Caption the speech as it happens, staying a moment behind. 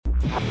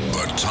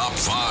The top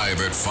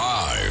 5 at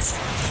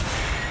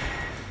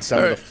 5.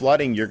 Some of the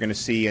flooding you're going to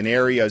see in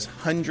areas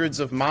hundreds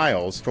of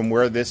miles from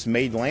where this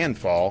made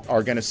landfall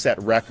are going to set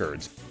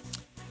records.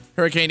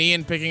 Hurricane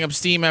Ian picking up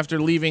steam after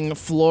leaving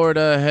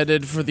Florida,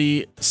 headed for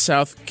the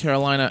South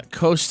Carolina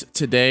coast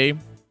today.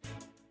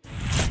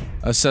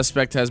 A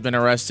suspect has been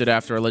arrested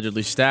after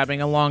allegedly stabbing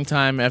a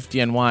longtime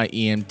FDNY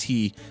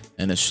EMT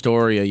in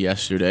Astoria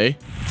yesterday.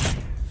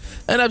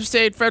 An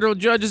upstate federal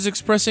judge is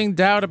expressing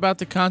doubt about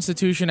the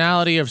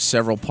constitutionality of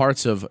several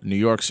parts of New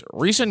York's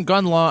recent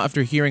gun law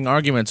after hearing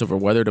arguments over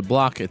whether to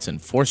block its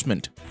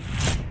enforcement.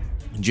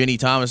 Ginny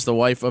Thomas, the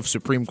wife of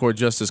Supreme Court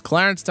Justice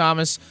Clarence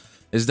Thomas,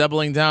 is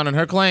doubling down on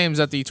her claims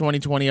that the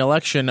 2020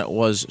 election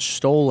was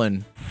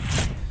stolen.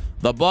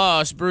 The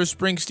Boss, Bruce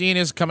Springsteen,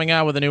 is coming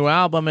out with a new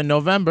album in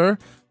November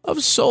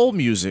of soul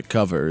music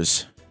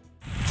covers.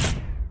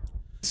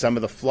 Some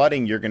of the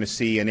flooding you're going to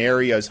see in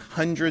areas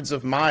hundreds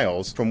of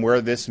miles from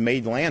where this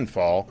made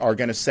landfall are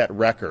going to set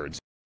records.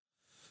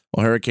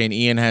 Well, Hurricane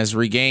Ian has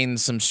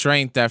regained some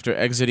strength after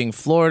exiting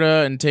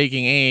Florida and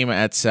taking aim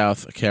at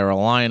South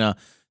Carolina.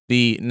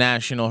 The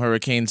National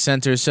Hurricane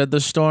Center said the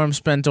storm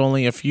spent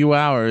only a few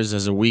hours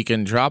as a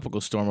weakened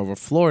tropical storm over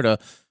Florida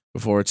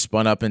before it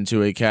spun up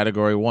into a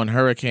Category 1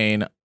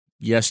 hurricane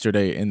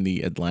yesterday in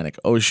the Atlantic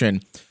Ocean.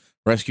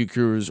 Rescue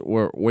crews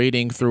were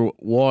wading through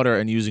water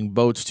and using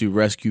boats to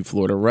rescue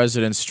Florida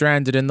residents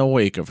stranded in the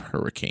wake of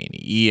Hurricane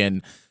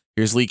Ian.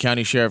 Here's Lee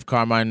County Sheriff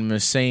Carmine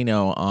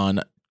Messino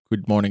on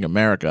Good Morning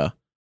America.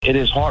 It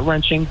is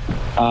heart-wrenching.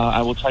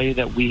 I will tell you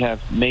that we have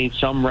made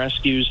some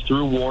rescues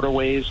through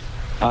waterways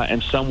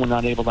and some we're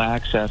not able to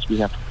access. We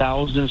have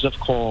thousands of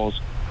calls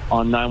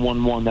on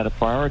 911 that are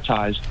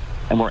prioritized,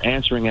 and we're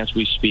answering as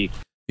we speak.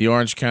 The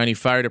Orange County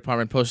Fire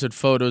Department posted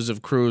photos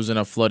of crews in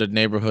a flooded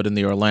neighborhood in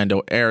the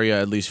Orlando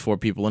area. At least 4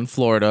 people in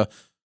Florida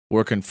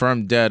were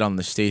confirmed dead on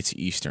the state's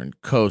eastern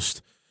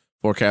coast.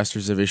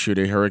 Forecasters have issued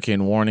a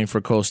hurricane warning for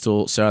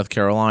coastal South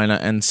Carolina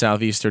and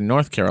southeastern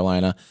North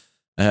Carolina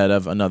ahead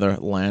of another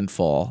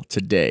landfall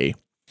today.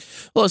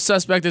 Well, a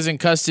suspect is in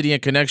custody in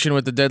connection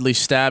with the deadly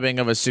stabbing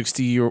of a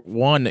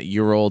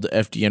 61-year-old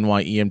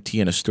FDNY EMT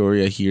in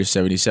Astoria. Here's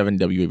 77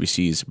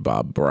 WABC's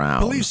Bob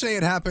Brown. Police say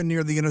it happened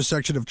near the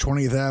intersection of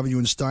 20th Avenue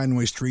and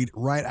Steinway Street,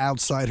 right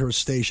outside her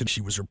station.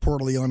 She was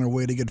reportedly on her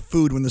way to get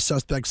food when the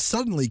suspect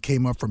suddenly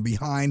came up from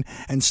behind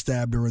and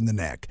stabbed her in the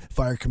neck.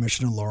 Fire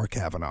Commissioner Laura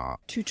Kavanaugh.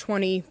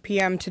 2:20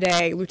 p.m.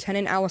 today,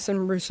 Lieutenant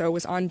Allison Russo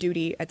was on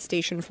duty at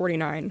Station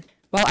 49.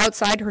 While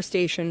outside her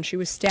station, she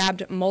was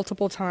stabbed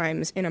multiple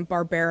times in a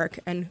barbaric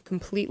and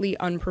completely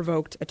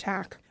unprovoked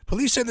attack.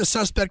 Police say the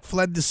suspect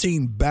fled the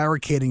scene,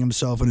 barricading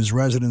himself in his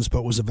residence,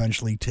 but was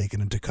eventually taken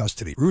into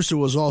custody. Russo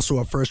was also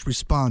a first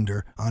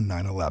responder on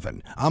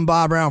 9/11. I'm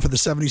Bob Brown for the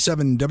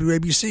 77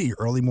 WABC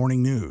Early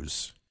Morning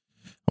News.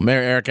 Well, Mayor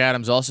Eric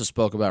Adams also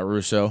spoke about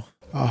Russo.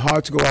 Our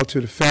hearts go out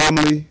to the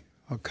family,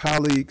 our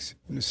colleagues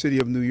in the city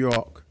of New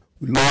York.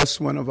 We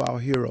lost one of our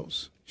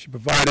heroes. She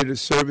provided a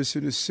service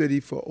in the city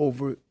for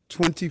over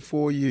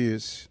 24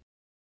 years.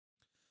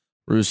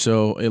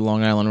 Russo, a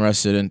Long Island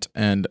resident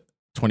and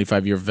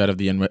 25-year vet of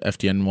the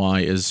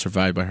FDNY, is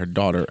survived by her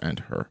daughter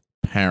and her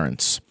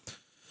parents.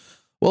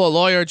 Well, a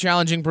lawyer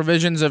challenging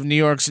provisions of New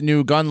York's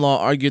new gun law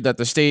argued that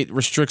the state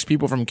restricts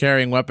people from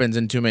carrying weapons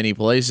in too many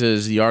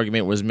places. The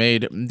argument was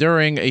made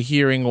during a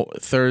hearing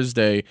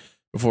Thursday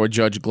before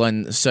Judge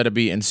Glenn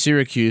Suddaby in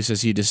Syracuse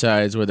as he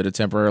decides whether to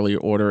temporarily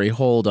order a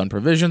hold on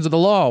provisions of the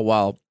law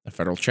while a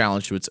federal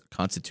challenge to its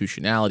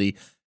constitutionality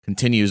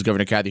continues.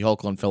 Governor Kathy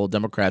Hochul and fellow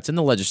Democrats in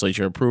the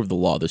legislature approved the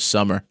law this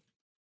summer.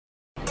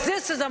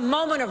 This is a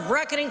moment of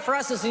reckoning for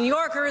us as New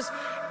Yorkers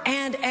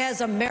and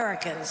as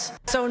Americans.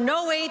 So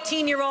no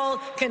 18-year-old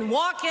can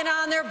walk in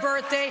on their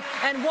birthday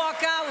and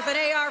walk out with an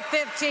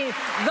AR-15.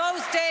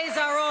 Those days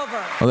are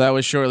over. Well, that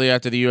was shortly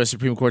after the U.S.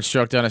 Supreme Court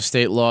struck down a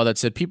state law that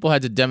said people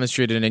had to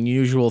demonstrate an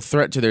unusual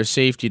threat to their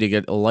safety to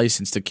get a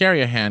license to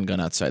carry a handgun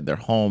outside their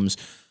homes.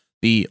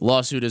 The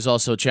lawsuit is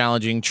also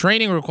challenging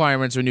training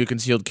requirements for new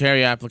concealed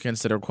carry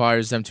applicants that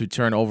requires them to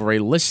turn over a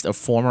list of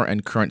former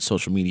and current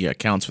social media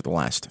accounts for the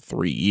last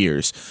 3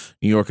 years.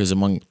 New York is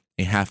among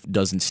a half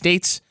dozen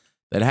states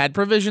that had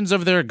provisions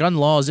of their gun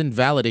laws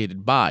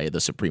invalidated by the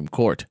Supreme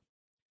Court.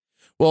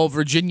 Well,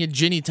 Virginia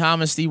Ginny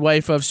Thomas, the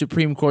wife of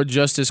Supreme Court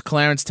Justice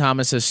Clarence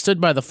Thomas, has stood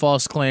by the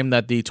false claim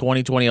that the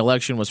 2020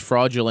 election was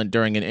fraudulent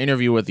during an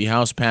interview with the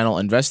House panel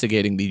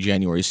investigating the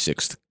January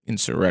 6th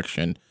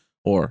insurrection.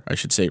 Or I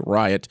should say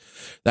riot.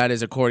 That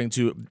is according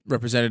to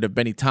Representative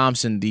Benny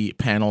Thompson, the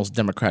panel's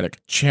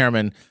Democratic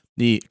chairman.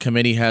 The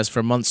committee has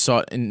for months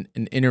sought an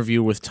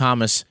interview with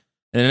Thomas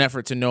in an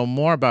effort to know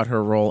more about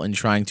her role in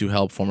trying to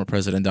help former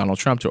President Donald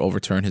Trump to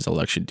overturn his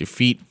election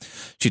defeat.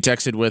 She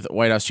texted with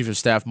White House Chief of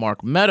Staff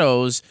Mark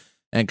Meadows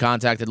and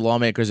contacted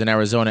lawmakers in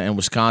Arizona and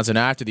Wisconsin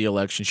after the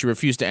election. She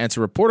refused to answer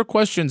reporter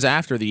questions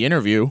after the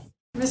interview.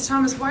 Ms.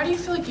 Thomas, why do you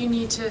feel like you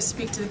need to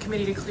speak to the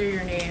committee to clear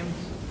your name?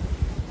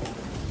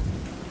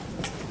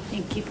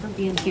 Thank you for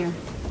being here.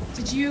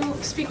 Did you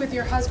speak with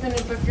your husband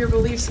about your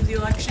beliefs of the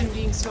election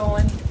being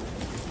stolen?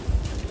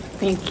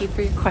 Thank you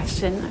for your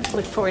question. I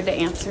look forward to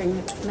answering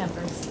the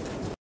members.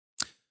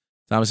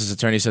 Thomas's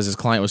attorney says his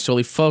client was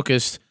solely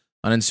focused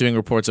on ensuing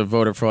reports of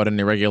voter fraud and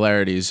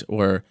irregularities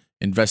were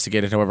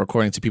investigated. However,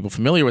 according to people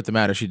familiar with the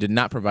matter, she did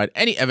not provide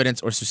any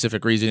evidence or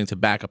specific reasoning to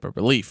back up her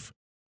belief.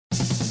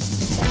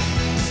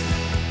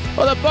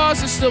 Well, the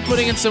boss is still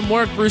putting in some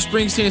work. Bruce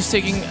Springsteen is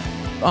taking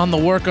on the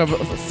work of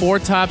Four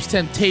Tops,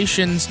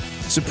 Temptations,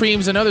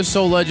 Supremes, and other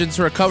soul legends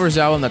for a covers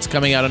album that's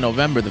coming out in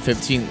November. The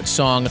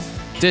 15-song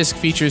disc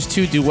features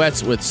 2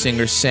 duets with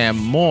singer Sam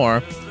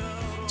Moore.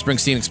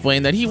 Springsteen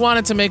explained that he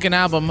wanted to make an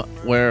album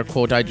where,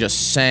 quote, I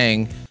just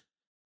sang.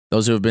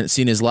 Those who have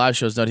seen his live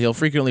shows know he'll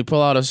frequently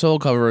pull out a soul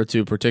cover or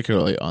two,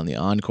 particularly on the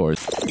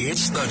encores.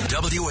 It's the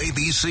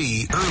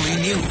WABC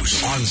Early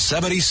News on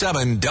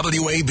 77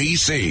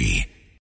 WABC.